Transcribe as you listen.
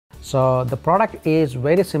So the product is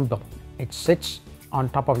very simple. It sits on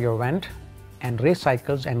top of your vent and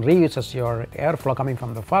recycles and reuses your airflow coming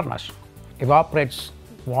from the furnace, evaporates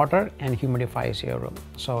water and humidifies your room.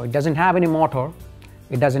 So it doesn't have any motor,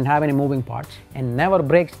 it doesn't have any moving parts, and never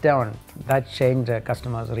breaks down. That changed the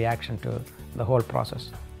customer's reaction to the whole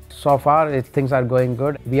process. So far, things are going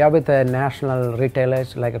good. We are with national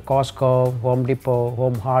retailers like Costco, Home Depot,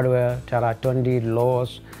 Home Hardware, Terra 20,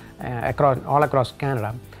 Lowe's, all across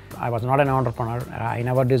Canada. I was not an entrepreneur. I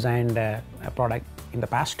never designed a product in the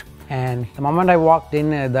past. And the moment I walked in,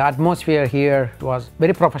 the atmosphere here was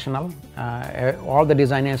very professional. All the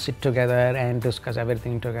designers sit together and discuss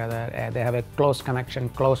everything together. They have a close connection,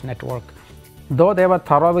 close network. Though they were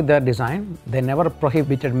thorough with their design, they never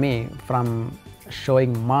prohibited me from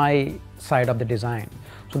showing my side of the design.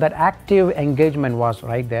 So that active engagement was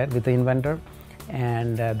right there with the inventor,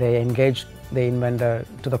 and they engaged the inventor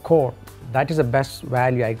to the core. That is the best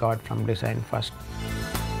value I got from Design First.